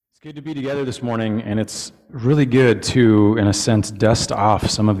Good to be together this morning, and it's really good to, in a sense, dust off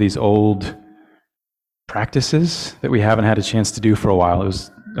some of these old practices that we haven't had a chance to do for a while. It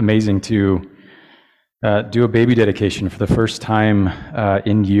was amazing to do a baby dedication for the first time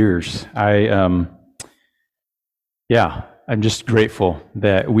in years. I'm just grateful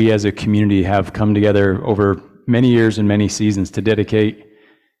that we as a community have come together over many years and many seasons to dedicate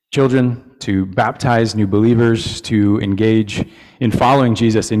children, to baptize new believers, to engage in following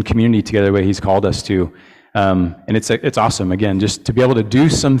Jesus in community together the way he's called us to. And it's awesome, again, just to be able to do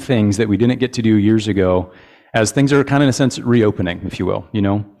some things that we didn't get to do years ago as things are kind of, in a sense, reopening, if you will, you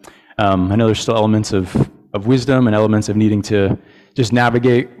know. I know there's still elements of wisdom and elements of needing to just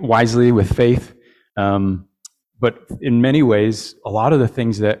navigate wisely with faith. But in many ways, a lot of the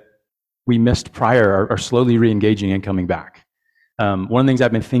things that we missed prior are slowly re-engaging and coming back. One of the things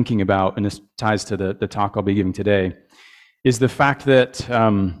I've been thinking about, and this ties to the talk I'll be giving today, is the fact that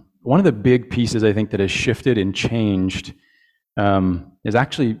one of the big pieces I think that has shifted and changed is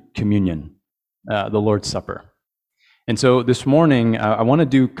actually communion, the Lord's Supper. And so this morning, I want to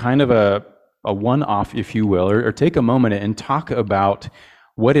do kind of a one-off, if you will, or take a moment and talk about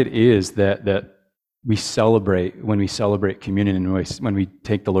what it is that we celebrate when we celebrate communion and when we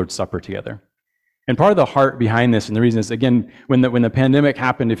take the Lord's Supper together. And part of the heart behind this, and the reason is, again, when the pandemic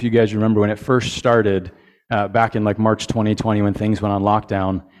happened, if you guys remember, when it first started back in like March 2020, when things went on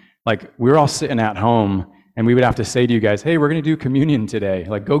lockdown, like we were all sitting at home, and we would have to say to you guys, "Hey, we're going to do communion today.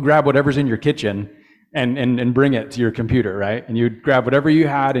 Like, go grab whatever's in your kitchen and bring it to your computer," right? And you'd grab whatever you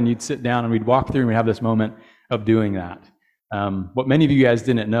had, and you'd sit down, and we'd walk through, and we'd have this moment of doing that. What many of you guys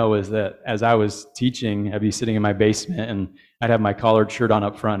didn't know is that as I was teaching, I'd be sitting in my basement, and I'd have my collared shirt on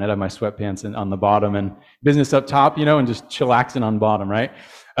up front, I'd have my sweatpants on the bottom, and business up top, you know, and just chillaxing on bottom, right?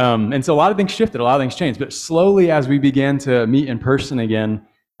 And so a lot of things shifted, a lot of things changed. But slowly, as we began to meet in person again,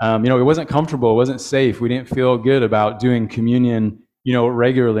 it wasn't comfortable, it wasn't safe. We didn't feel good about doing communion,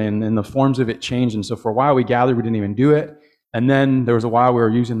 regularly, and the forms of it changed. And so for a while, we gathered, we didn't even do it. And then there was a while we were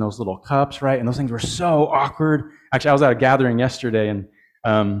using those little cups, right? And those things were so awkward. Actually, I was at a gathering yesterday, and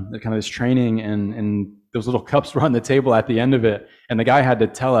kind of this training, and those little cups were on the table at the end of it. And the guy had to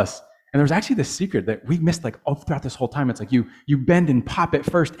tell us, and there was actually this secret that we missed like all throughout this whole time. It's like you bend and pop it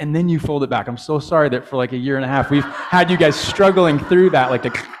first, and then you fold it back. I'm so sorry that for like a year and a half, we've had you guys struggling through that.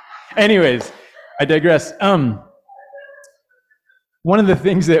 Anyways, I digress. One of the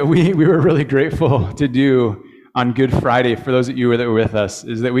things that we were really grateful to do on Good Friday, for those of you that were with us,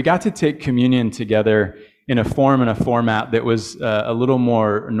 is that we got to take communion together in a form and a format that was a little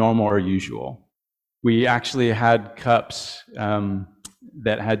more normal or usual. We actually had cups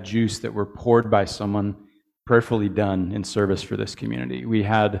that had juice that were poured by someone prayerfully done in service for this community. We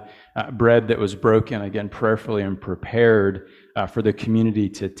had bread that was broken, again, prayerfully and prepared for the community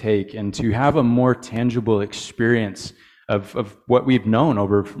to take, and to have a more tangible experience of what we've known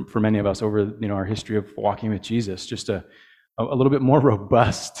for many of us over our history of walking with Jesus, just a little bit more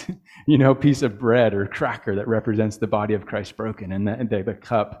robust piece of bread or cracker that represents the body of Christ broken, and the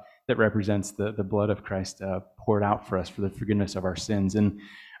cup that represents the blood of Christ poured out for us for the forgiveness of our sins. And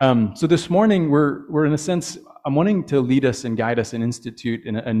so this morning we're in a sense, I'm wanting to lead us and guide us and institute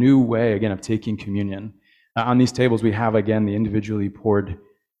in a new way, again, of taking communion. On these tables we have, again, the individually poured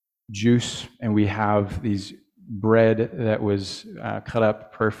juice, and we have these bread that was cut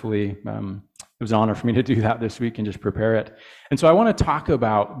up prayerfully. It was an honor for me to do that this week and just prepare it. And so I want to talk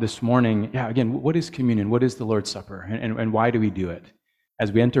about this morning, again, what is communion? What is the Lord's Supper? And why do we do it?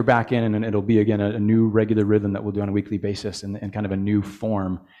 As we enter back in, and it'll be, again, a new regular rhythm that we'll do on a weekly basis and kind of a new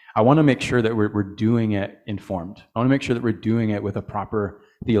form, I want to make sure that we're doing it informed. I want to make sure that we're doing it with a proper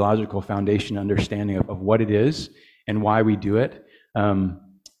theological foundation, understanding of what it is and why we do it.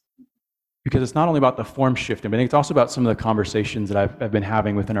 Because it's not only about the form shifting, but I think it's also about some of the conversations that I've been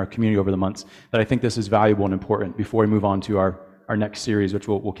having within our community over the months, that I think this is valuable and important before we move on to our next series, which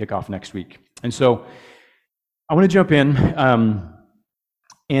we'll kick off next week. And so I want to jump in.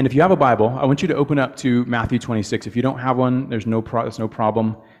 And if you have a Bible, I want you to open up to Matthew 26. If you don't have one, there's no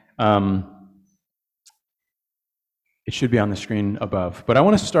problem. It should be on the screen above. But I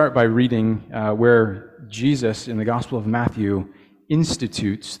want to start by reading where Jesus in the Gospel of Matthew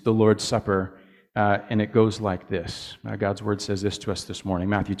institutes the Lord's Supper, and it goes like this. God's word says this to us this morning,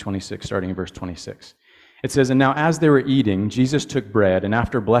 Matthew 26, starting in verse 26. It says, "And now as they were eating, Jesus took bread, and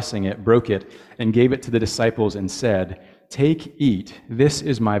after blessing it, broke it, and gave it to the disciples, and said, 'Take, eat, this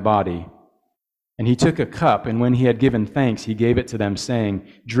is my body.' And he took a cup, and when he had given thanks, he gave it to them, saying,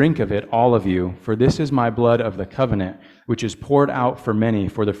 'Drink of it, all of you, for this is my blood of the covenant, which is poured out for many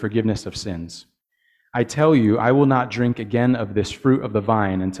for the forgiveness of sins. I tell you, I will not drink again of this fruit of the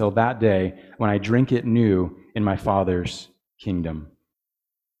vine until that day when I drink it new in my Father's kingdom.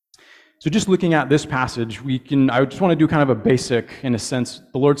 So just looking at this passage, I just want to do kind of a basic, in a sense,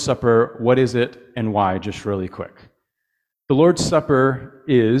 the Lord's Supper, what is it and why, just really quick. The Lord's Supper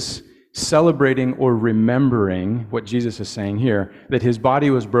is celebrating or remembering what Jesus is saying here, that his body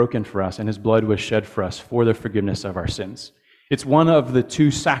was broken for us and his blood was shed for us for the forgiveness of our sins. It's one of the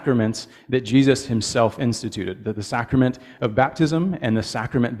two sacraments that Jesus himself instituted, the sacrament of baptism and the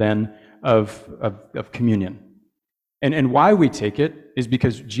sacrament then of communion. And why we take it is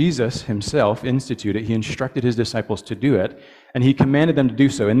because Jesus himself instituted, he instructed his disciples to do it, and he commanded them to do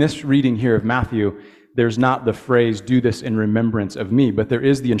so. In this reading here of Matthew, there's not the phrase, do this in remembrance of me, but there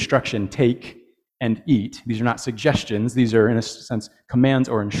is the instruction, take and eat. These are not suggestions. These are, in a sense, commands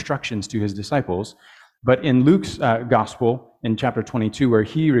or instructions to his disciples. But in Luke's gospel, in chapter 22, where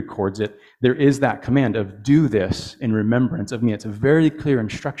he records it, there is that command of do this in remembrance of me. It's a very clear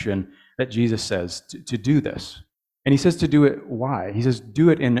instruction that Jesus says to do this. And he says to do it, why? He says, do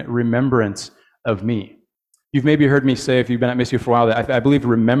it in remembrance of me. You've maybe heard me say, if you've been at Missio for a while, that I believe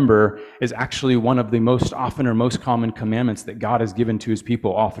remember is actually one of the most often or most common commandments that God has given to his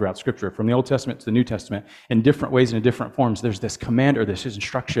people all throughout Scripture. From the Old Testament to the New Testament, in different ways and in different forms, there's this command or this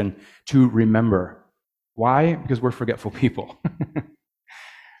instruction to remember. Why? Because we're forgetful people.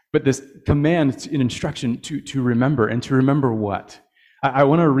 But this command and instruction to remember, and to remember what? I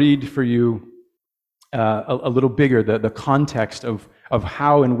want to read for you a little bigger, the context of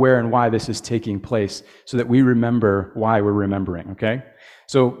how and where and why this is taking place, so that we remember why we're remembering, okay?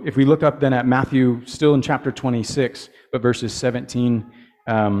 So if we look up then at Matthew, still in chapter 26, but verses 17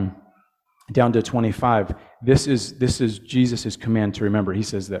 down to 25, this is Jesus' command to remember. He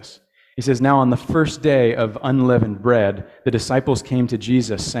says this. He says, now on the first day of unleavened bread, the disciples came to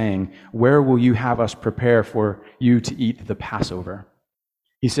Jesus saying, where will you have us prepare for you to eat the Passover?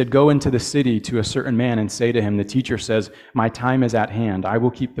 He said, go into the city to a certain man and say to him, the teacher says, my time is at hand. I will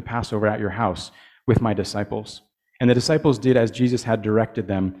keep the Passover at your house with my disciples. And the disciples did as Jesus had directed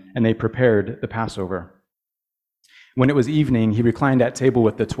them, and they prepared the Passover. When it was evening, he reclined at table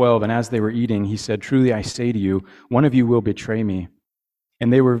with the 12, and as they were eating, he said, truly I say to you, one of you will betray me.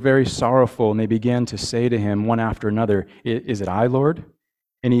 And they were very sorrowful, and they began to say to him one after another, is it I, Lord?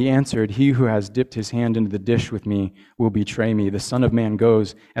 And he answered, he who has dipped his hand into the dish with me will betray me. The Son of Man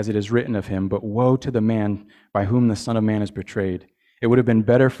goes as it is written of him, but woe to the man by whom the Son of Man is betrayed. It would have been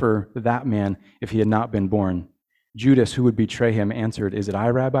better for that man if he had not been born. Judas, who would betray him, answered, is it I,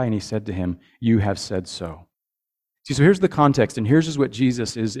 Rabbi? And he said to him, you have said so. See, so here's the context, and here's what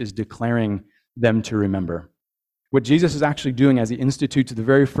Jesus is declaring them to remember. What Jesus is actually doing as he institutes the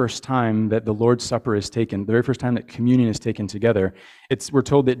very first time that the Lord's Supper is taken, the very first time that communion is taken together, we're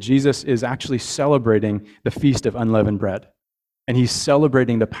told that Jesus is actually celebrating the Feast of Unleavened Bread. And he's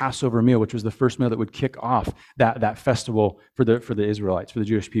celebrating the Passover meal, which was the first meal that would kick off that festival for the Israelites, for the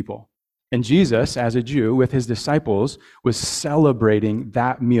Jewish people. And Jesus, as a Jew, with his disciples, was celebrating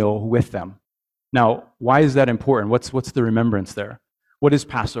that meal with them. Now, why is that important? What's the remembrance there? What is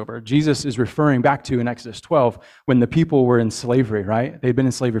Passover? Jesus is referring back to in Exodus 12 when the people were in slavery, right? They'd been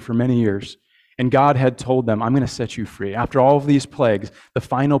in slavery for many years. And God had told them, I'm going to set you free. After all of these plagues, the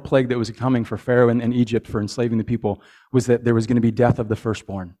final plague that was coming for Pharaoh and Egypt for enslaving the people was that there was going to be death of the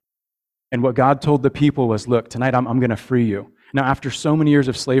firstborn. And what God told the people was, look, tonight I'm going to free you. Now, after so many years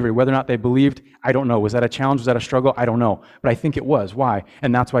of slavery, whether or not they believed, I don't know. Was that a challenge? Was that a struggle? I don't know. But I think it was. Why?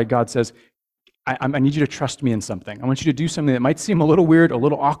 And that's why God says, I need you to trust me in something. I want you to do something that might seem a little weird, a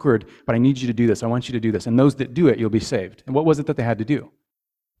little awkward, but I need you to do this. I want you to do this. And those that do it, you'll be saved. And what was it that they had to do?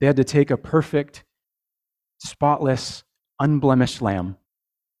 They had to take a perfect, spotless, unblemished lamb.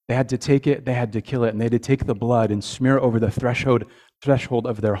 They had to take it, they had to kill it, and they had to take the blood and smear it over the threshold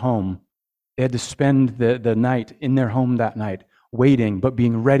of their home. They had to spend the night in their home that night, waiting, but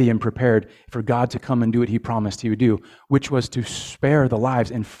being ready and prepared for God to come and do what he promised he would do, which was to spare the lives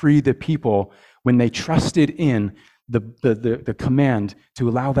and free the people when they trusted in the command to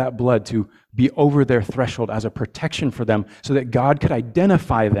allow that blood to be over their threshold as a protection for them so that God could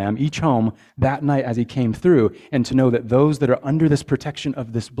identify them, each home, that night as he came through, and to know that those that are under this protection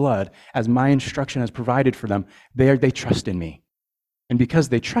of this blood, as my instruction has provided for them, they trust in me. And because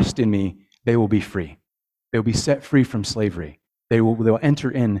they trust in me, they will be free. They will be set free from slavery. They will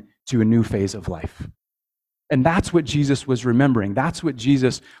enter into a new phase of life. And that's what Jesus was remembering. That's what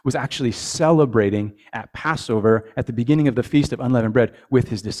Jesus was actually celebrating at Passover at the beginning of the Feast of Unleavened Bread with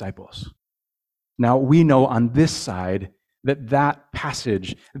his disciples. Now, we know on this side that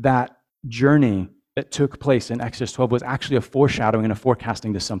passage, that journey that took place in Exodus 12 was actually a foreshadowing and a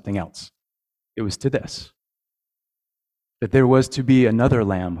forecasting to something else. It was to this, that there was to be another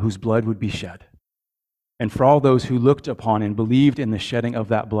lamb whose blood would be shed. And for all those who looked upon and believed in the shedding of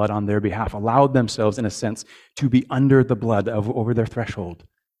that blood on their behalf, allowed themselves, in a sense, to be under the blood over their threshold,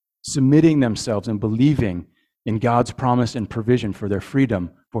 submitting themselves and believing in God's promise and provision for their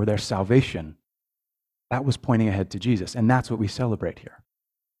freedom, for their salvation, that was pointing ahead to Jesus. And that's what we celebrate here.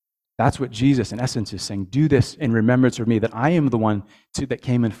 That's what Jesus, in essence, is saying. Do this in remembrance of me, that I am the one that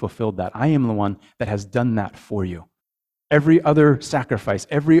came and fulfilled that. I am the one that has done that for you. Every other sacrifice,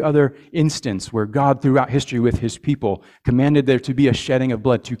 every other instance where God, throughout history with his people, commanded there to be a shedding of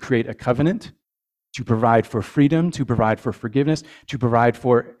blood to create a covenant, to provide for freedom, to provide for forgiveness, to provide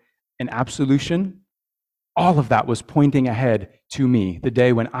for an absolution, all of that was pointing ahead to me, the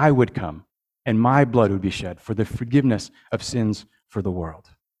day when I would come and my blood would be shed for the forgiveness of sins for the world.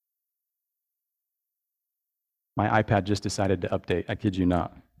 My iPad just decided to update. I kid you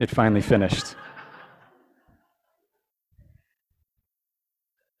not. It finally finished.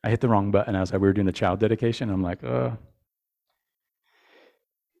 I hit the wrong button as we were doing the child dedication. I'm like, So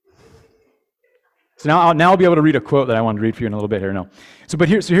now I'll be able to read a quote that I wanted to read for you in a little bit here. No.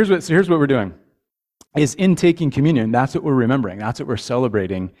 Here's what we're doing. Is in taking communion, that's what we're remembering. That's what we're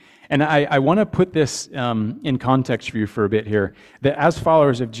celebrating. And I want to put this in context for you for a bit here, that as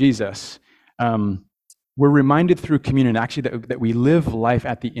followers of Jesus, we're reminded through communion actually that we live life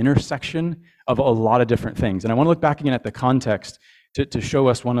at the intersection of a lot of different things. And I want to look back again at the context to show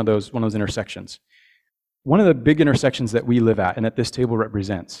us one of those intersections. One of the big intersections that we live at and that this table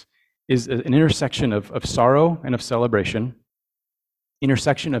represents is an intersection of sorrow and of celebration,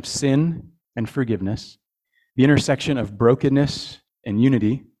 intersection of sin and forgiveness, the intersection of brokenness and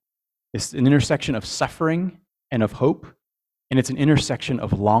unity. It's an intersection of suffering and of hope, and it's an intersection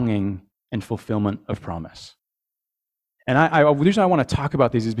of longing and fulfillment of promise. And the reason I want to talk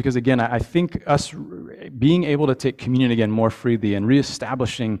about these is because, again, I think us being able to take communion again more freely and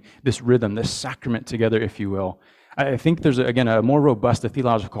reestablishing this rhythm, this sacrament together, if you will, I think there's, again, a more robust,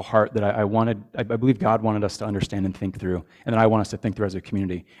 theological heart that I believe God wanted us to understand and think through, and that I want us to think through as a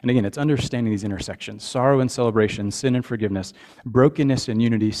community. And again, it's understanding these intersections: sorrow and celebration, sin and forgiveness, brokenness and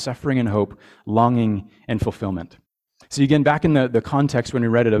unity, suffering and hope, longing and fulfillment. So again, back in the context when we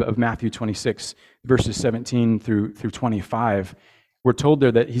read it of Matthew 26, verses 17 through 25, we're told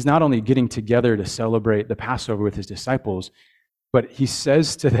there that he's not only getting together to celebrate the Passover with his disciples, but he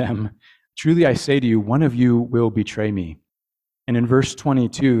says to them, "Truly I say to you, one of you will betray me." And in verse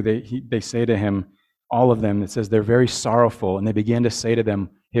 22, they say to him, all of them, it says they're very sorrowful, and they began to say to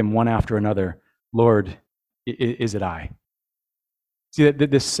him one after another, "Lord, is it I?" See,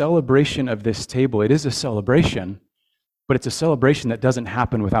 that this celebration of this table, it is a celebration, but it's a celebration that doesn't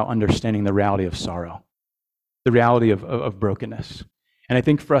happen without understanding the reality of sorrow, the reality of brokenness. And I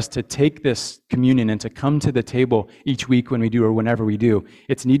think for us to take this communion and to come to the table each week when we do or whenever we do,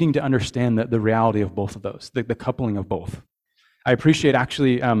 it's needing to understand the reality of both of those, the coupling of both. I appreciate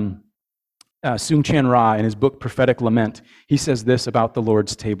actually Soong Chan Ra in his book Prophetic Lament. He says this about the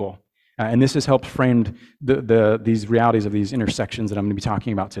Lord's table. And this has helped frame these realities of these intersections that I'm going to be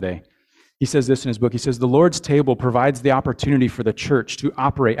talking about today. He says this in his book. He says, "The Lord's table provides the opportunity for the church to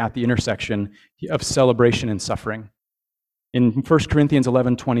operate at the intersection of celebration and suffering. In 1 Corinthians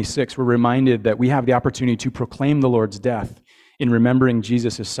 11:26, we're reminded that we have the opportunity to proclaim the Lord's death in remembering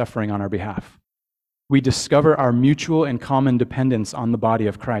Jesus' suffering on our behalf. We discover our mutual and common dependence on the body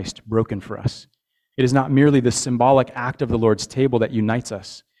of Christ broken for us. It is not merely the symbolic act of the Lord's table that unites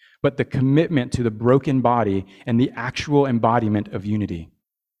us, but the commitment to the broken body and the actual embodiment of unity.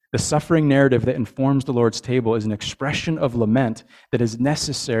 The suffering narrative that informs the Lord's table is an expression of lament that is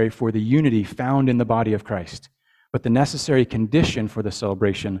necessary for the unity found in the body of Christ. But the necessary condition for the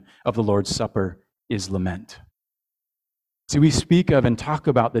celebration of the Lord's Supper is lament." See, we speak of and talk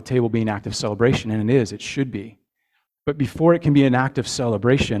about the table being an act of celebration, and it should be. But before it can be an act of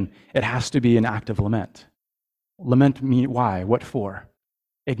celebration, it has to be an act of lament. Lament why? What for?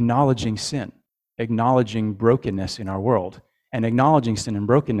 Acknowledging sin, acknowledging brokenness in our world, and acknowledging sin and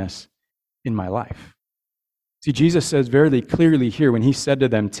brokenness in my life. See, Jesus says very clearly here when he said to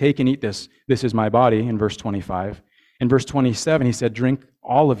them, "Take and eat this. This is my body," in verse 25. In verse 27, he said, "Drink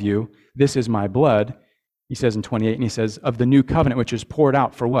all of you. This is my blood." He says in 28, and he says, "Of the new covenant, which is poured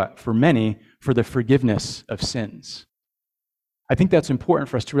out for what? For many, for the forgiveness of sins." I think that's important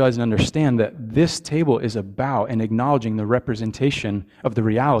for us to realize and understand that this table is about and acknowledging the representation of the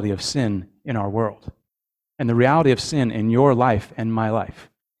reality of sin in our world and the reality of sin in your life and my life.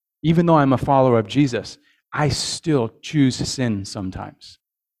 Even though I'm a follower of Jesus, I still choose sin sometimes.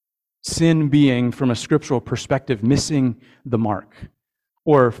 Sin being, from a scriptural perspective, missing the mark.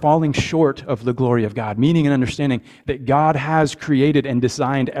 or falling short of the glory of God, meaning and understanding that God has created and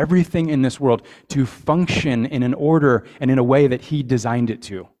designed everything in this world to function in an order and in a way that He designed it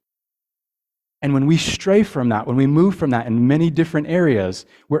to. And when we stray from that, when we move from that in many different areas,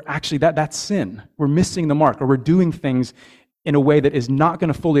 we're actually, that's sin. We're missing the mark, or we're doing things in a way that is not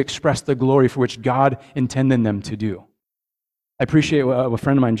going to fully express the glory for which God intended them to do. I appreciate a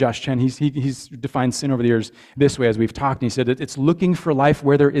friend of mine, Josh Chen, he's defined sin over the years this way as we've talked, and he said that it's looking for life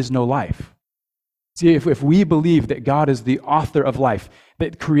where there is no life. See, if we believe that God is the author of life, the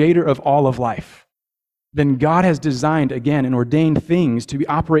creator of all of life, then God has designed, again, and ordained things to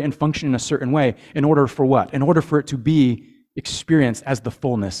operate and function in a certain way in order for what? In order for it to be experienced as the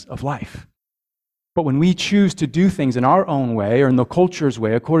fullness of life. But when we choose to do things in our own way or in the culture's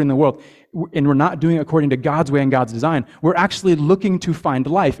way, according to the world, and we're not doing it according to God's way and God's design, we're actually looking to find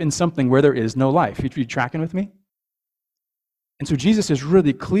life in something where there is no life. You tracking with me? And so Jesus is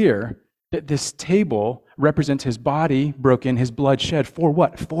really clear that this table represents His body broken, His blood shed. For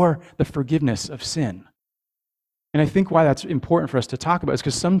what? For the forgiveness of sin. And I think why that's important for us to talk about is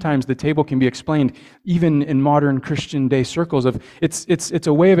because sometimes the table can be explained, even in modern Christian day circles, of it's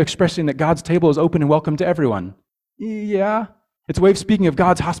a way of expressing that God's table is open and welcome to everyone. Yeah. It's a way of speaking of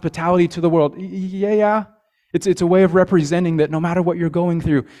God's hospitality to the world. Yeah. It's a way of representing that no matter what you're going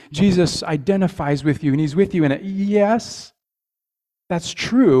through, Jesus identifies with you and He's with you in it. Yes. That's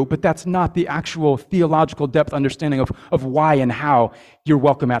true, but that's not the actual theological depth understanding of why and how you're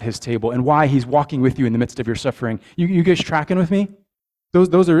welcome at His table and why He's walking with you in the midst of your suffering. You guys tracking with me?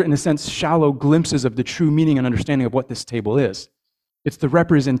 Those are, in a sense, shallow glimpses of the true meaning and understanding of what this table is. It's the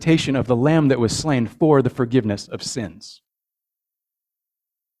representation of the Lamb that was slain for the forgiveness of sins.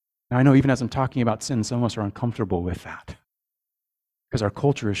 Now, I know even as I'm talking about sin, some of us are uncomfortable with that because our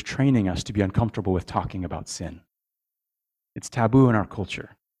culture is training us to be uncomfortable with talking about sin. It's taboo in our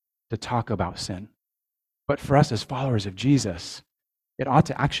culture to talk about sin. But for us as followers of Jesus, it ought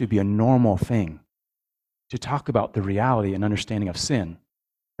to actually be a normal thing to talk about the reality and understanding of sin,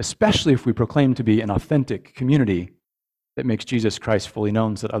 especially if we proclaim to be an authentic community that makes Jesus Christ fully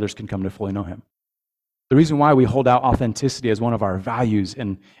known so that others can come to fully know Him. The reason why we hold out authenticity as one of our values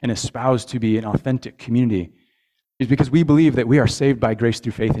and espouse to be an authentic community is because we believe that we are saved by grace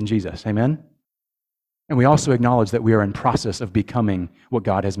through faith in Jesus. Amen? And we also acknowledge that we are in process of becoming what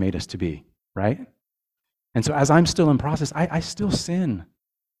God has made us to be, right? And so as I'm still in process, I still sin.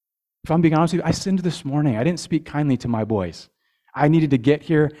 If I'm being honest with you, I sinned this morning. I didn't speak kindly to my boys. I needed to get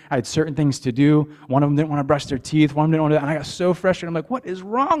here. I had certain things to do. One of them didn't want to brush their teeth. One of them didn't want to, and I got so frustrated. I'm like, what is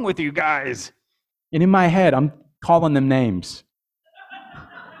wrong with you guys? And in my head, I'm calling them names.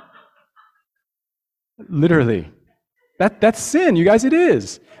 Literally. That's sin, you guys, it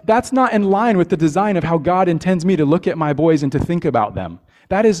is. That's not in line with the design of how God intends me to look at my boys and to think about them.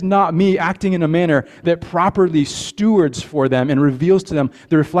 That is not me acting in a manner that properly stewards for them and reveals to them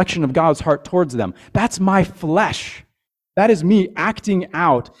the reflection of God's heart towards them. That's my flesh. That is me acting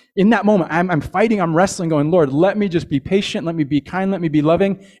out. In that moment, I'm fighting, I'm wrestling, going, Lord, let me just be patient, let me be kind, let me be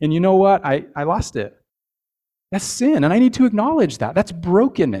loving. And you know what? I lost it. That's sin, and I need to acknowledge that. That's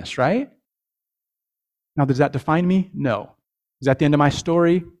brokenness, right? Now, does that define me? No. Is that the end of my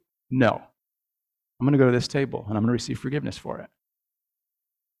story? No. I'm going to go to this table, and I'm going to receive forgiveness for it.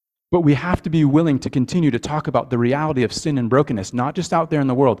 But we have to be willing to continue to talk about the reality of sin and brokenness, not just out there in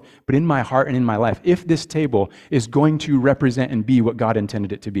the world, but in my heart and in my life, if this table is going to represent and be what God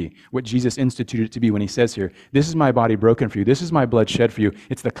intended it to be, what Jesus instituted it to be when He says here, this is my body broken for you, this is my blood shed for you,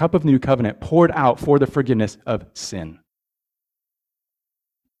 it's the cup of new covenant poured out for the forgiveness of sin.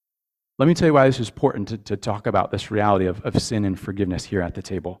 Let me tell you why this is important to talk about this reality of sin and forgiveness here at the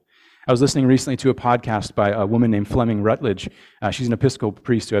table. I was listening recently to a podcast by a woman named Fleming Rutledge. She's an Episcopal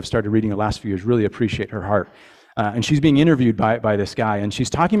priest who I've started reading the last few years, really appreciate her heart. And she's being interviewed by this guy, and she's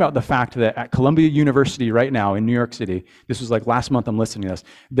talking about the fact that at Columbia University right now in New York City, this was like last month I'm listening to this,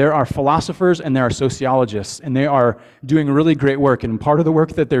 there are philosophers and there are sociologists, and they are doing really great work, and part of the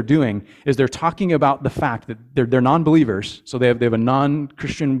work that they're doing is they're talking about the fact that they're non-believers, so they have a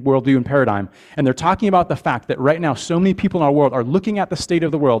non-Christian worldview and paradigm, and they're talking about the fact that right now so many people in our world are looking at the state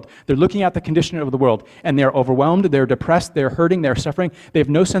of the world, they're looking at the condition of the world, and they're overwhelmed, they're depressed, they're hurting, they're suffering, they have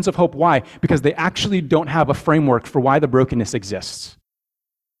no sense of hope. Why? Because they actually don't have a framework for why the brokenness exists.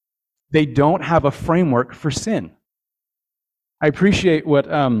 They don't have a framework for sin. I appreciate what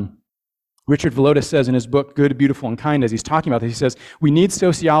Richard Velloda says in his book, Good, Beautiful, and Kind, as he's talking about this. He says, we need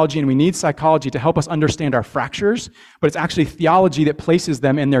sociology and we need psychology to help us understand our fractures, but it's actually theology that places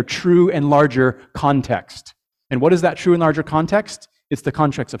them in their true and larger context. And what is that true and larger context? It's the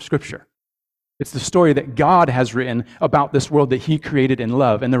context of Scripture. It's the story that God has written about this world that he created in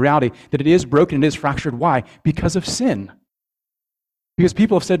love, and the reality that it is broken, it is fractured. Why? Because of sin. Because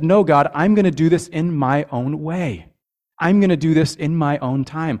people have said, no, God, I'm going to do this in my own way. I'm going to do this in my own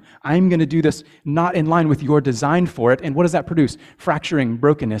time. I'm going to do this not in line with your design for it. And what does that produce? Fracturing,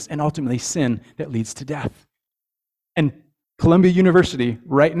 brokenness, and ultimately sin that leads to death. And Columbia University,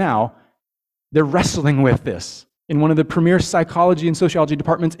 right now, they're wrestling with this. In one of the premier psychology and sociology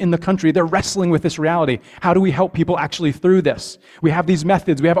departments in the country, they're wrestling with this reality. How do we help people actually through this? We have these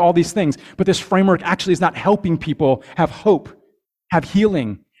methods, we have all these things, but this framework actually is not helping people have hope, have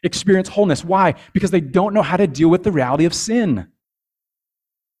healing, experience wholeness. Why? Because they don't know how to deal with the reality of sin.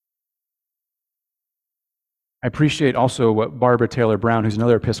 I appreciate also what Barbara Taylor Brown, who's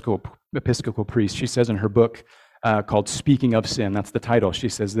another Episcopal priest, she says in her book called Speaking of Sin, that's the title. She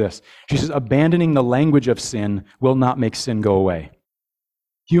says this. She says, abandoning the language of sin will not make sin go away.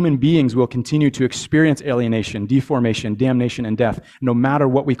 Human beings will continue to experience alienation, deformation, damnation, and death, no matter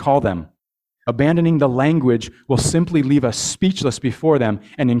what we call them. Abandoning the language will simply leave us speechless before them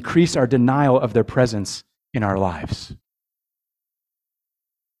and increase our denial of their presence in our lives.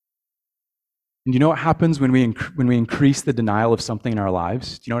 And do you know what happens when we increase the denial of something in our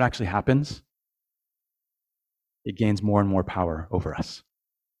lives? Do you know what actually happens? It gains more and more power over us.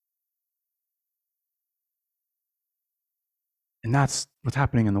 And that's what's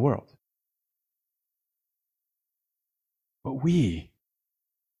happening in the world. But we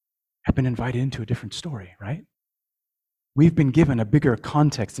have been invited into a different story, right? We've been given a bigger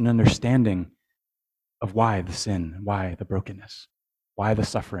context and understanding of why the sin, why the brokenness, why the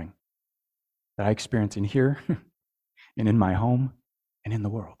suffering that I experience in here and in my home and in the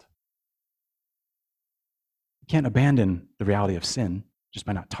world. You can't abandon the reality of sin just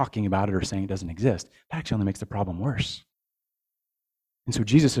by not talking about it or saying it doesn't exist. That actually only makes the problem worse. And so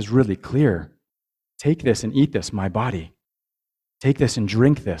Jesus is really clear. Take this and eat this, my body. Take this and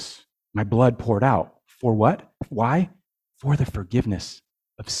drink this, my blood poured out. For what? Why? For the forgiveness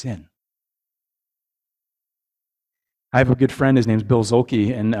of sin. I have a good friend, his name's Bill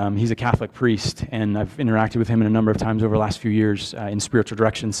Zolke, and he's a Catholic priest, and I've interacted with him in a number of times over the last few years in spiritual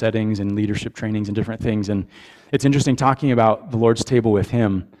direction settings and leadership trainings and different things. And it's interesting talking about the Lord's table with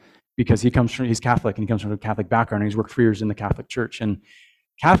him because he's Catholic and he comes from a Catholic background and he's worked for years in the Catholic Church. And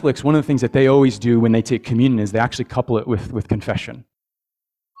Catholics, one of the things that they always do when they take communion is they actually couple it with confession.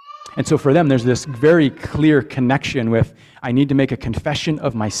 And so for them, there's this very clear connection with, I need to make a confession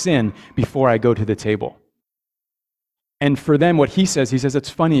of my sin before I go to the table. And for them, what he says it's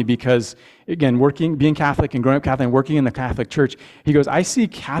funny because, again, being Catholic and growing up Catholic and working in the Catholic Church, he goes, I see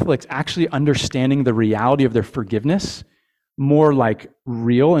Catholics actually understanding the reality of their forgiveness more like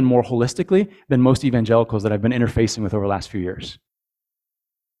real and more holistically than most evangelicals that I've been interfacing with over the last few years.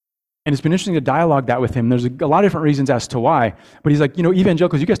 And it's been interesting to dialogue that with him. There's a lot of different reasons as to why. But he's like,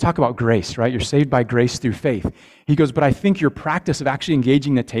 evangelicals, you guys talk about grace, right? You're saved by grace through faith. He goes, but I think your practice of actually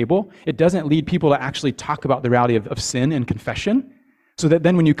engaging the table, it doesn't lead people to actually talk about the reality of sin and confession. So that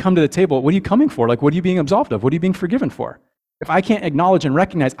then when you come to the table, what are you coming for? Like, what are you being absolved of? What are you being forgiven for? If I can't acknowledge and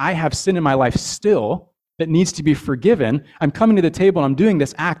recognize I have sin in my life still that needs to be forgiven, I'm coming to the table and I'm doing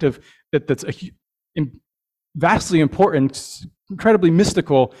this act that's vastly important, incredibly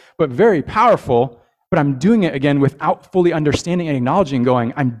mystical, but very powerful, but I'm doing it again without fully understanding and acknowledging,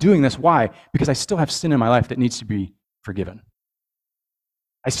 going, I'm doing this. Why? Because I still have sin in my life that needs to be forgiven.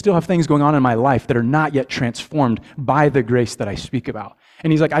 I still have things going on in my life that are not yet transformed by the grace that I speak about.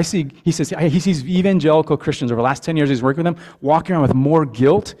 And he's like, he sees evangelical Christians over the last 10 years he's working with them, walking around with more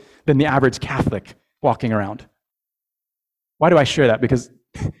guilt than the average Catholic walking around. Why do I share that? Because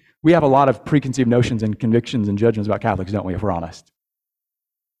we have a lot of preconceived notions and convictions and judgments about Catholics, don't we, if we're honest?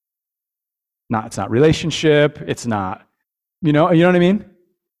 It's not relationship, it's not, you know what I mean?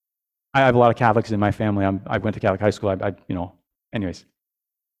 I have a lot of Catholics in my family. I went to Catholic high school, anyways.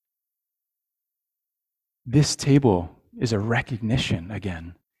 This table is a recognition,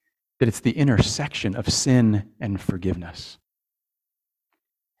 again, that it's the intersection of sin and forgiveness.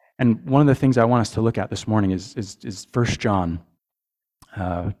 And one of the things I want us to look at this morning is 1 John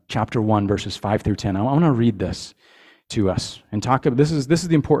chapter 1, verses 5 through 10. I want to read this to us and talk about this is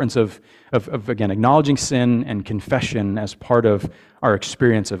the importance of again acknowledging sin and confession as part of our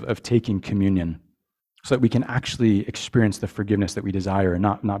experience of taking communion, so that we can actually experience the forgiveness that we desire and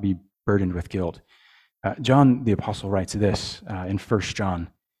not be burdened with guilt. John the Apostle writes this in 1 John.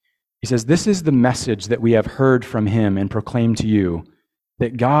 He says, "This is the message that we have heard from him and proclaimed to you,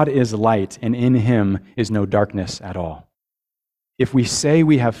 that God is light and in him is no darkness at all. If we say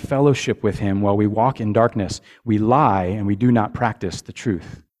we have fellowship with him while we walk in darkness, we lie and we do not practice the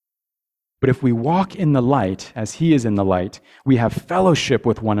truth. But if we walk in the light, as he is in the light, we have fellowship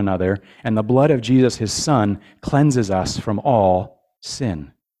with one another, and the blood of Jesus, his Son, cleanses us from all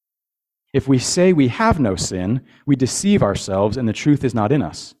sin. If we say we have no sin, we deceive ourselves, and the truth is not in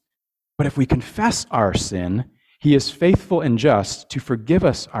us. But if we confess our sin, he is faithful and just to forgive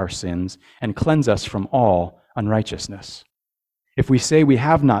us our sins and cleanse us from all unrighteousness. If we say we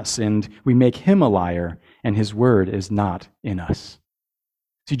have not sinned, we make him a liar, and his word is not in us.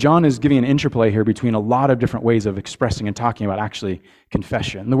 See, John is giving an interplay here between a lot of different ways of expressing and talking about actually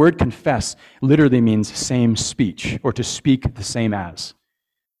confession. The word confess literally means same speech, or to speak the same as.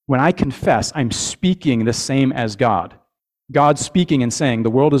 When I confess, I'm speaking the same as God. God speaking and saying, the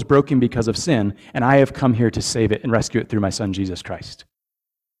world is broken because of sin, and I have come here to save it and rescue it through my Son, Jesus Christ.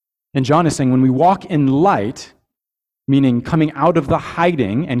 And John is saying, when we walk in light, meaning coming out of the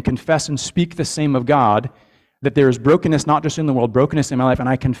hiding and confess and speak the same of God, that there is brokenness not just in the world, brokenness in my life, and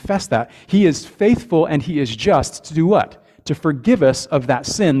I confess that, he is faithful and he is just to do what? To forgive us of that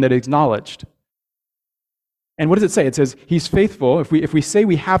sin that is acknowledged. And what does it say? It says he's faithful. If we say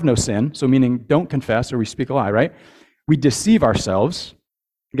we have no sin, so meaning don't confess or we speak a lie, right? We deceive ourselves.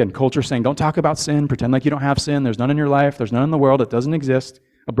 Again, culture saying don't talk about sin, pretend like you don't have sin, there's none in your life, there's none in the world, it doesn't exist,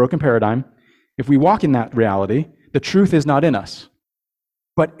 a broken paradigm. If we walk in that reality, the truth is not in us.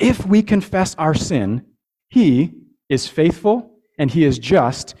 But if we confess our sin, he is faithful and he is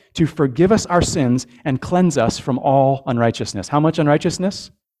just to forgive us our sins and cleanse us from all unrighteousness. How much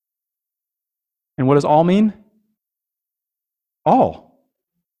unrighteousness? And what does all mean? All.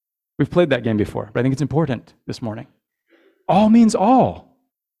 We've played that game before, but I think it's important this morning. All means all.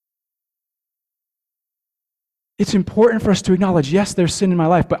 It's important for us to acknowledge, yes, there's sin in my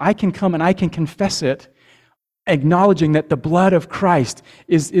life, but I can come and I can confess it, acknowledging that the blood of Christ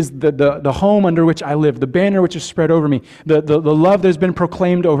is the home under which I live, the banner which is spread over me, the love that has been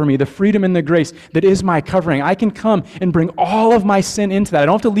proclaimed over me, the freedom and the grace that is my covering. I can come and bring all of my sin into that. I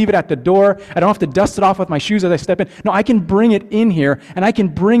don't have to leave it at the door. I don't have to dust it off with my shoes as I step in. No, I can bring it in here, and I can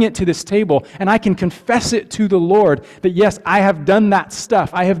bring it to this table, and I can confess it to the Lord that, yes, I have done that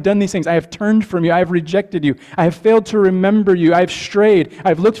stuff. I have done these things. I have turned from you. I have rejected you. I have failed to remember you. I have strayed. I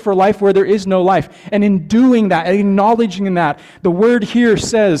have looked for life where there is no life. And in doing that, acknowledging that, the word here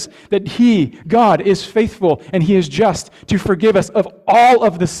says that he, God, is faithful and he is just to forgive us of all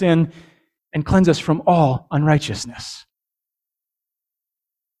of the sin and cleanse us from all unrighteousness.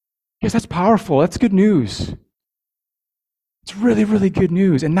 Yes, that's powerful. That's good news. It's really, really good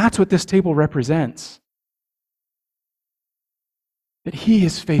news. And that's what this table represents. That he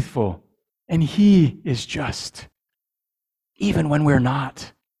is faithful and he is just, even when we're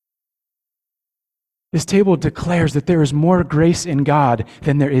not. This table declares that there is more grace in God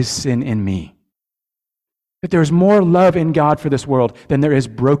than there is sin in me. That there is more love in God for this world than there is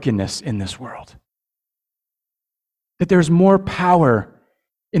brokenness in this world. That there is more power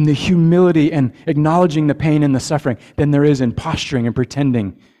in the humility and acknowledging the pain and the suffering than there is in posturing and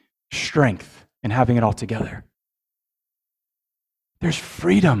pretending strength and having it all together. There's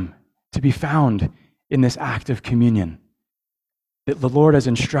freedom to be found in this act of communion that the Lord has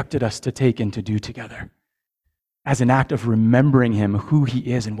instructed us to take and to do together as an act of remembering him, who he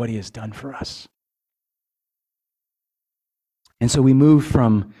is and what he has done for us. And so we move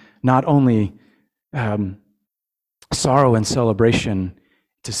from not only sorrow and celebration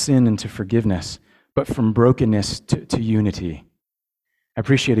to sin and to forgiveness, but from brokenness to unity. I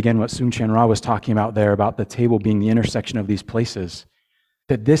appreciate again what Soong Chan Ra was talking about there, about the table being the intersection of these places.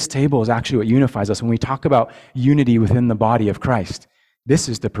 That this table is actually what unifies us. When we talk about unity within the body of Christ, this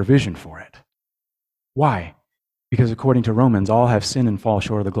is the provision for it. Why? Because according to Romans, all have sinned and fall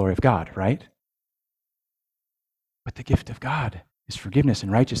short of the glory of God, right? But the gift of God is forgiveness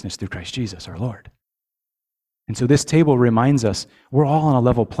and righteousness through Christ Jesus, our Lord. And so this table reminds us we're all on a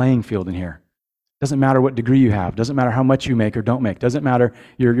level playing field in here. Doesn't matter what degree you have. Doesn't matter how much you make or don't make. Doesn't matter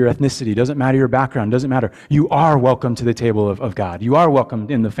your ethnicity. Doesn't matter your background. Doesn't matter. You are welcome to the table of God. You are welcome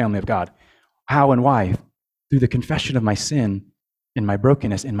in the family of God. How and why? Through the confession of my sin and my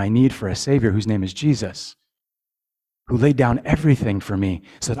brokenness and my need for a Savior whose name is Jesus, who laid down everything for me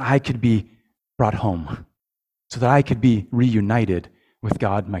so that I could be brought home, so that I could be reunited with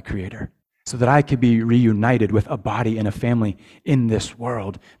God, my Creator, so that I could be reunited with a body and a family in this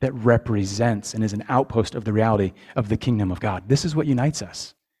world that represents and is an outpost of the reality of the kingdom of God. This is what unites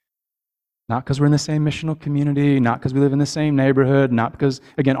us. Not because we're in the same missional community, not because we live in the same neighborhood, not because,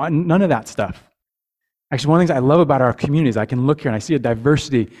 again, none of that stuff. Actually, one of the things I love about our communities, I can look here and I see a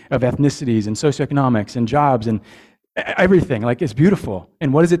diversity of ethnicities and socioeconomics and jobs and everything. Like, it's beautiful.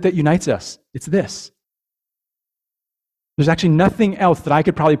 And what is it that unites us? It's this. There's actually nothing else that I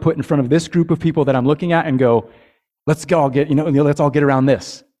could probably put in front of this group of people that I'm looking at and go, let's go, let's all get around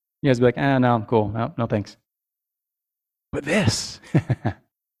this. You guys be like, no, I'm cool. No, thanks. But this,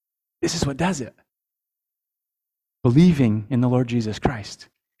 this is what does it. Believing in the Lord Jesus Christ,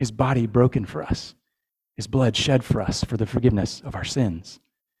 his body broken for us, his blood shed for us for the forgiveness of our sins,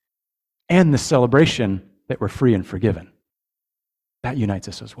 and the celebration that we're free and forgiven. That unites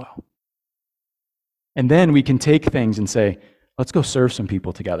us as well. And then we can take things and say, let's go serve some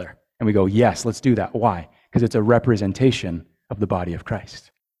people together. And we go, yes, let's do that. Why? Because it's a representation of the body of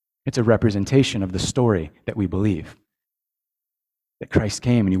Christ. It's a representation of the story that we believe. That Christ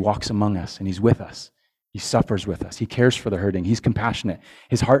came and he walks among us and he's with us. He suffers with us. He cares for the hurting. He's compassionate.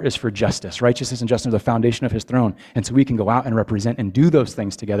 His heart is for justice. Righteousness and justice are the foundation of his throne. And so we can go out and represent and do those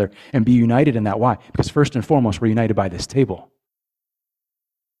things together and be united in that. Why? Because first and foremost, we're united by this table.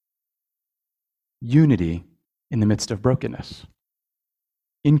 Unity in the midst of brokenness.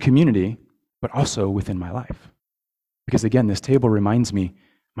 In community, but also within my life. Because again, this table reminds me,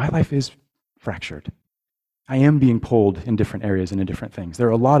 my life is fractured. I am being pulled in different areas and in different things. There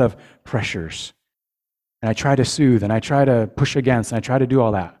are a lot of pressures. And I try to soothe, and I try to push against, and I try to do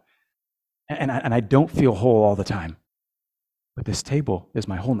all that. And I don't feel whole all the time. But this table is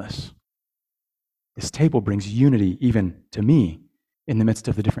my wholeness. This table brings unity even to me in the midst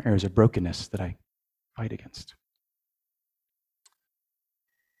of the different areas of brokenness that I fight against.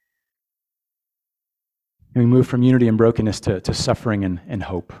 And we move from unity and brokenness to suffering and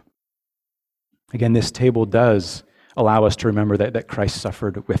hope. Again, this table does allow us to remember that Christ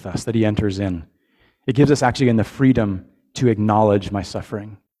suffered with us, that he enters in. It gives us actually, again, the freedom to acknowledge my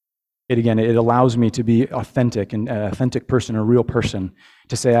suffering. It allows me to be authentic, and an authentic person, a real person,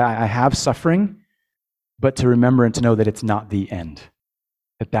 to say I have suffering, but to remember and to know that it's not the end,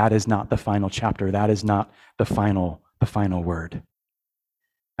 that is not the final chapter, that is not the final word.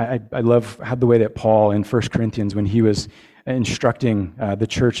 I love how the way that Paul in 1 Corinthians, when he was instructing the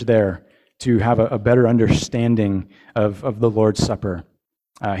church there to have a better understanding of the Lord's Supper,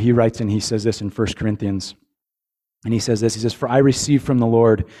 he writes and he says this in 1 Corinthians, and he says, for I received from the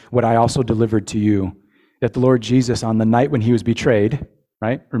Lord what I also delivered to you, that the Lord Jesus, on the night when he was betrayed,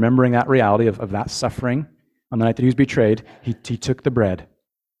 right, remembering that reality of that suffering, on the night that he was betrayed, he took the bread.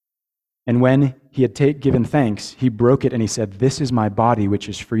 And when he had given thanks, he broke it and he said, this is my body, which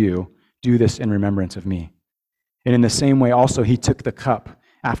is for you. Do this in remembrance of me. And in the same way also, he took the cup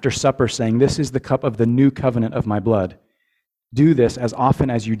after supper, saying, this is the cup of the new covenant of my blood. Do this as often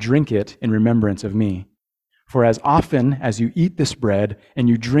as you drink it in remembrance of me. For as often as you eat this bread and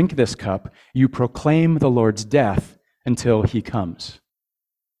you drink this cup, you proclaim the Lord's death until he comes.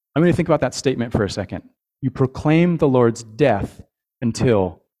 I'm going to think about that statement for a second. You proclaim the Lord's death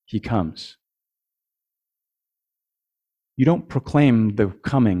until he comes. You don't proclaim the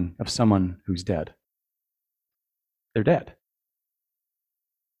coming of someone who's dead. They're dead.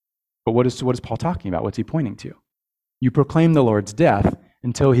 But what is Paul talking about? What's he pointing to? You proclaim the Lord's death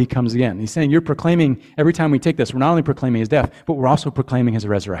until he comes again. He's saying you're proclaiming, every time we take this, we're not only proclaiming his death, but we're also proclaiming his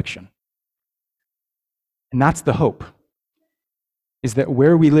resurrection. And that's the hope, is that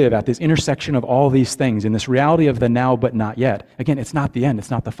where we live at this intersection of all these things, in this reality of the now but not yet, again, it's not the end,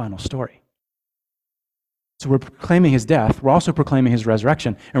 it's not the final story. So we're proclaiming his death, we're also proclaiming his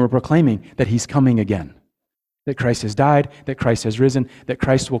resurrection, and we're proclaiming that he's coming again. That Christ has died, that Christ has risen, that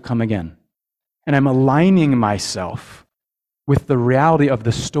Christ will come again. And I'm aligning myself with the reality of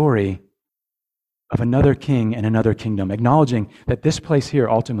the story of another king and another kingdom, acknowledging that this place here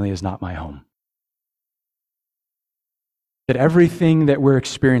ultimately is not my home. That everything that we're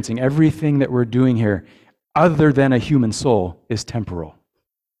experiencing, everything that we're doing here, other than a human soul, is temporal.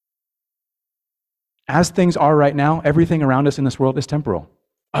 As things are right now, everything around us in this world is temporal,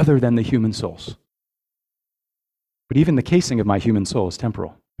 other than the human souls. But even the casing of my human soul is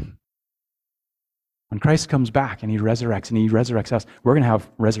temporal. When Christ comes back and he resurrects us, we're going to have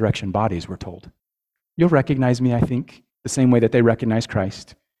resurrection bodies, we're told. You'll recognize me, I think, the same way that they recognized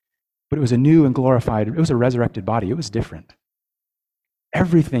Christ. But it was a new and glorified, it was a resurrected body. It was different.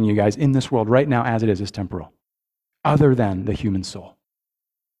 Everything, you guys, in this world right now as it is temporal, other than the human soul.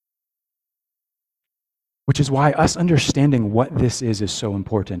 Which is why us understanding what this is so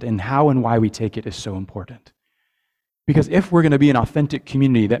important, and how and why we take it is so important. Because if we're going to be an authentic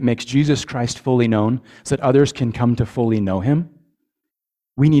community that makes Jesus Christ fully known so that others can come to fully know him,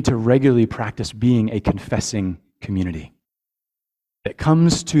 we need to regularly practice being a confessing community that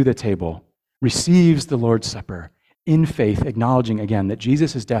comes to the table, receives the Lord's Supper in faith, acknowledging again that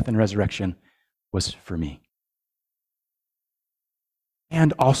Jesus' death and resurrection was for me.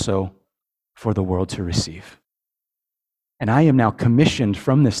 And also for the world to receive. And I am now commissioned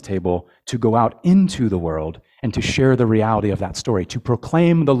from this table to go out into the world and to share the reality of that story, to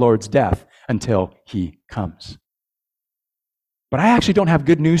proclaim the Lord's death until he comes. But I actually don't have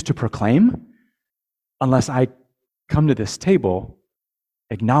good news to proclaim unless I come to this table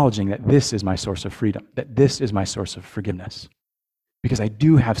acknowledging that this is my source of freedom, that this is my source of forgiveness. Because I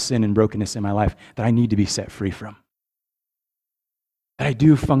do have sin and brokenness in my life that I need to be set free from. That I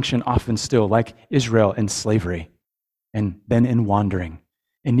do function often still like Israel in slavery and then in wandering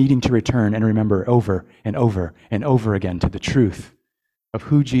and needing to return and remember over and over and over again to the truth of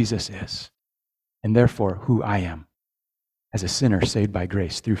who Jesus is and therefore who I am as a sinner saved by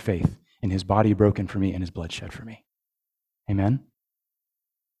grace through faith in his body broken for me and his blood shed for me. Amen?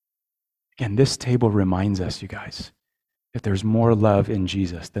 Again, this table reminds us, you guys, that there's more love in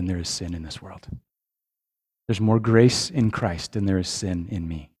Jesus than there is sin in this world. There's more grace in Christ than there is sin in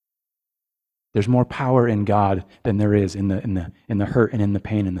me. There's more power in God than there is in the hurt and in the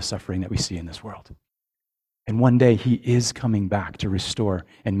pain and the suffering that we see in this world. And one day he is coming back to restore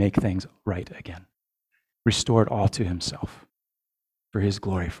and make things right again. Restore it all to himself for his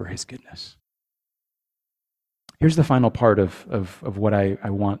glory, for his goodness. Here's the final part of what I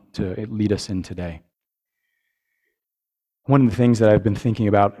want to lead us in today. One of the things that I've been thinking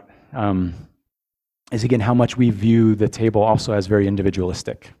about is, again, how much we view the table also as very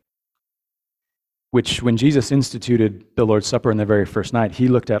individualistic. Which, when Jesus instituted the Lord's Supper on the very first night, he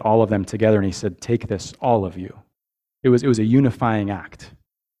looked at all of them together and he said, "Take this, all of you." It was a unifying act.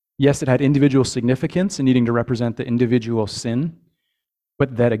 Yes, it had individual significance in needing to represent the individual sin,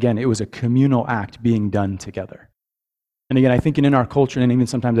 but that, again, it was a communal act being done together. And again, I think in our culture, and even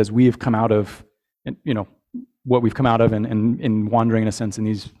sometimes as we have come out of, what we've come out of and wandering in a sense in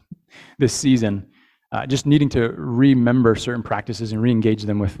this season, just needing to remember certain practices and re-engage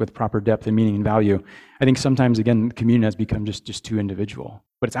them with proper depth and meaning and value. I think sometimes, again, communion has become just too individual.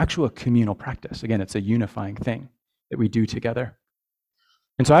 But it's actually a communal practice. Again, it's a unifying thing that we do together.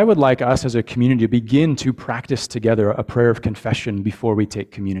 And so I would like us as a community to begin to practice together a prayer of confession before we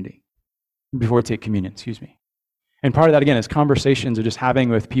take communion. And part of that, again, is conversations of just having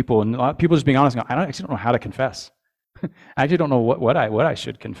with people, and a lot of people just being honest, I actually don't know how to confess. I actually don't know what I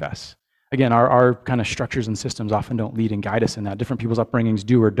should confess. Again, our kind of structures and systems often don't lead and guide us in that. Different people's upbringings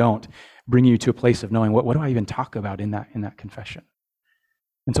do or don't bring you to a place of knowing what do I even talk about in that confession.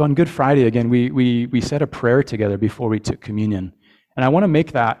 And so on Good Friday, again, we said a prayer together before we took communion. And I want to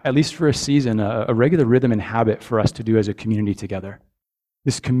make that, at least for a season, a regular rhythm and habit for us to do as a community together.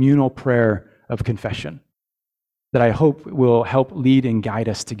 This communal prayer of confession that I hope will help lead and guide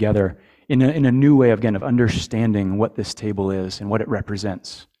us together in a new way, again, of understanding what this table is and what it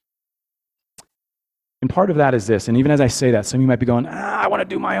represents. And part of that is this, and even as I say that, some of you might be going, I want to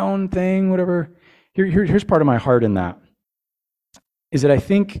do my own thing, whatever. Here's part of my heart in that, is that I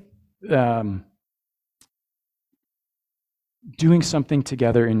think doing something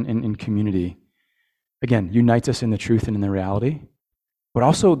together in community, again, unites us in the truth and in the reality, but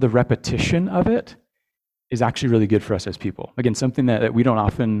also the repetition of it is actually really good for us as people. Again, something that we don't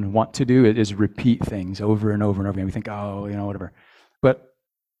often want to do is repeat things over and over and over again. We think, whatever. But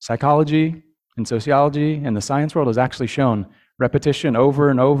psychology and sociology and the science world has actually shown repetition over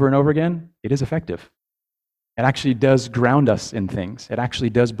and over and over again, it is effective. It actually does ground us in things. It actually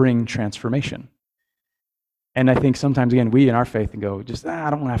does bring transformation. And I think sometimes, again, we in our faith and go, I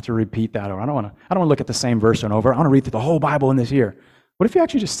don't want to have to repeat that, or I don't want to look at the same verse and over. I want to read through the whole Bible in this year. What if you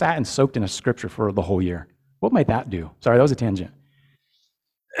actually just sat and soaked in a scripture for the whole year? What might that do? Sorry, that was a tangent.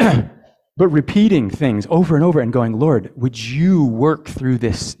 But repeating things over and over and going, Lord, would you work through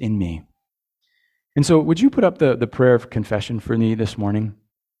this in me? And so would you put up the prayer of confession for me this morning?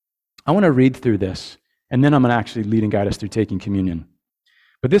 I want to read through this, and then I'm going to actually lead and guide us through taking communion.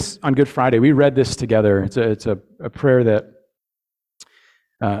 But this, on Good Friday, we read this together. It's a prayer that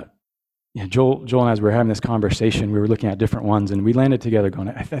Joel and I, as we were having this conversation, we were looking at different ones, and we landed together going,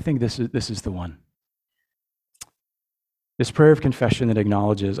 I think this is the one. This prayer of confession that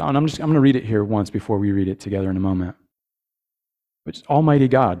acknowledges, and I'm going to read it here once before we read it together in a moment. Which, Almighty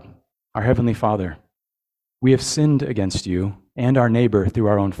God, our Heavenly Father, we have sinned against you and our neighbor through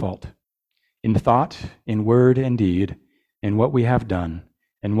our own fault, in thought, in word, and deed, in what we have done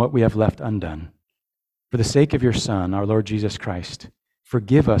and what we have left undone. For the sake of your Son, our Lord Jesus Christ,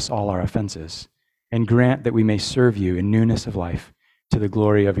 forgive us all our offenses, and grant that we may serve you in newness of life to the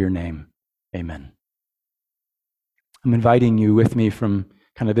glory of your name. Amen. I'm inviting you with me from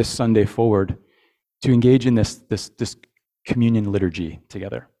kind of this Sunday forward to engage in this communion liturgy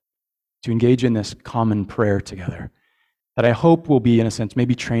together, to engage in this common prayer together that I hope will be, in a sense,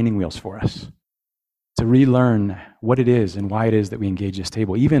 maybe training wheels for us to relearn what it is and why it is that we engage this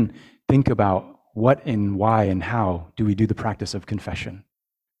table. Even think about what and why and how do we do the practice of confession.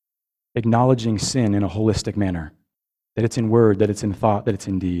 Acknowledging sin in a holistic manner, that it's in word, that it's in thought, that it's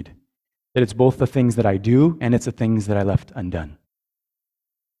in deed, that it's both the things that I do and it's the things that I left undone.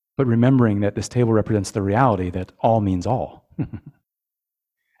 But remembering that this table represents the reality that all means all.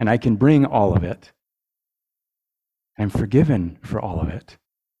 And I can bring all of it. I'm forgiven for all of it.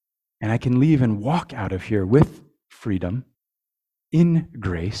 And I can leave and walk out of here with freedom, in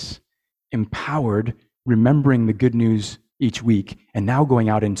grace, empowered, remembering the good news each week, and now going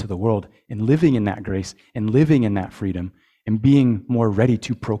out into the world and living in that grace and living in that freedom and being more ready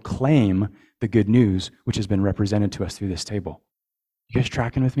to proclaim the good news which has been represented to us through this table. You guys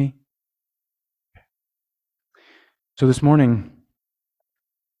tracking with me? So this morning,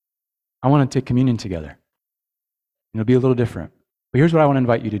 I want to take communion together. It'll be a little different. But here's what I want to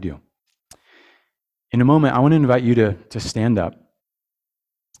invite you to do. In a moment, I want to invite you to stand up.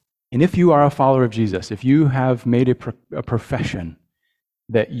 And if you are a follower of Jesus, if you have made a profession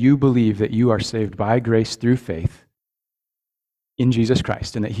that you believe that you are saved by grace through faith in Jesus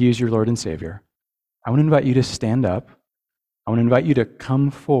Christ and that He is your Lord and Savior, I want to invite you to stand up. I want to invite you to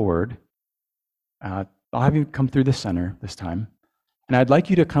come forward. I'll have you come through the center this time. And I'd like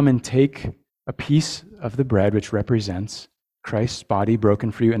you to come and take a piece of the bread which represents Christ's body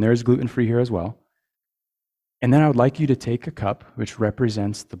broken for you, and there is gluten-free here as well. And then I would like you to take a cup which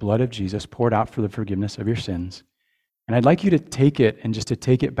represents the blood of Jesus poured out for the forgiveness of your sins. And I'd like you to take it and just to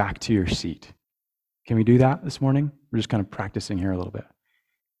take it back to your seat. Can we do that this morning? We're just kind of practicing here a little bit.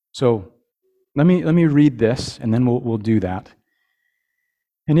 So let me read this, and then we'll do that.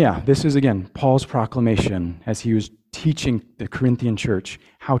 And yeah, this is again Paul's proclamation as he was teaching the Corinthian church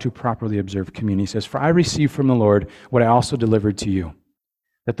how to properly observe communion. He says, "For I received from the Lord what I also delivered to you,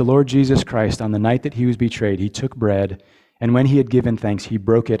 that the Lord Jesus Christ, on the night that He was betrayed, He took bread, and when He had given thanks, He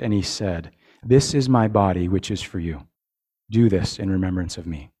broke it, and He said, 'This is my body, which is for you. Do this in remembrance of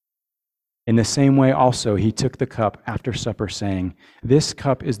me.' In the same way also He took the cup after supper, saying, 'This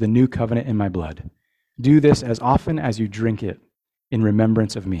cup is the new covenant in my blood. Do this as often as you drink it in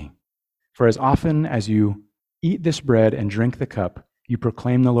remembrance of me. For as often as you eat this bread and drink the cup, you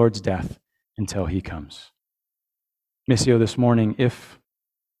proclaim the Lord's death until He comes.'" Missio, this morning, if,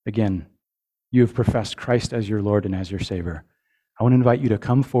 again, you have professed Christ as your Lord and as your Savior, I want to invite you to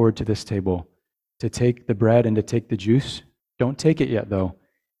come forward to this table to take the bread and to take the juice. Don't take it yet, though,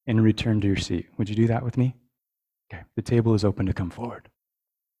 and return to your seat. Would you do that with me? Okay, the table is open to come forward.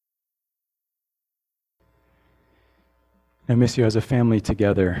 Now, Missio, as a family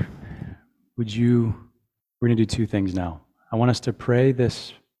together, we're going to do two things now. I want us to pray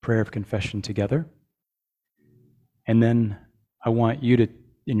this prayer of confession together, and then I want you to,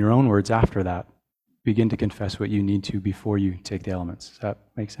 in your own words after that, begin to confess what you need to before you take the elements. Does that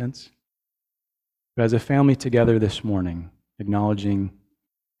make sense? But as a family together this morning, acknowledging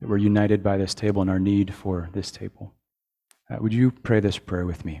that we're united by this table and our need for this table, would you pray this prayer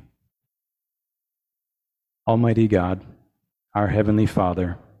with me? Almighty God, our Heavenly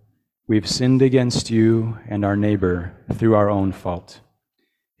Father, we've sinned against you and our neighbor through our own fault,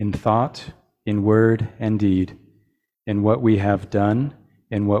 in thought, in word, and deed, in what we have done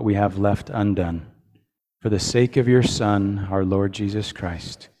and what we have left undone. For the sake of your Son, our Lord Jesus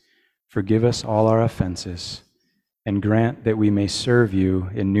Christ, forgive us all our offenses, and grant that we may serve you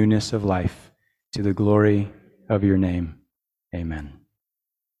in newness of life, to the glory of your name. Amen.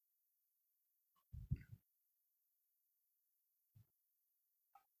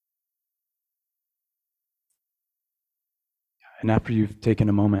 And after you've taken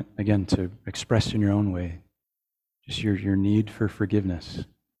a moment, again, to express in your own way just your need for forgiveness,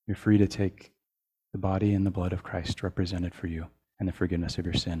 you're free to take the body and the blood of Christ represented for you and the forgiveness of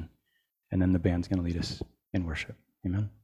your sin. And then the band's going to lead us in worship. Amen.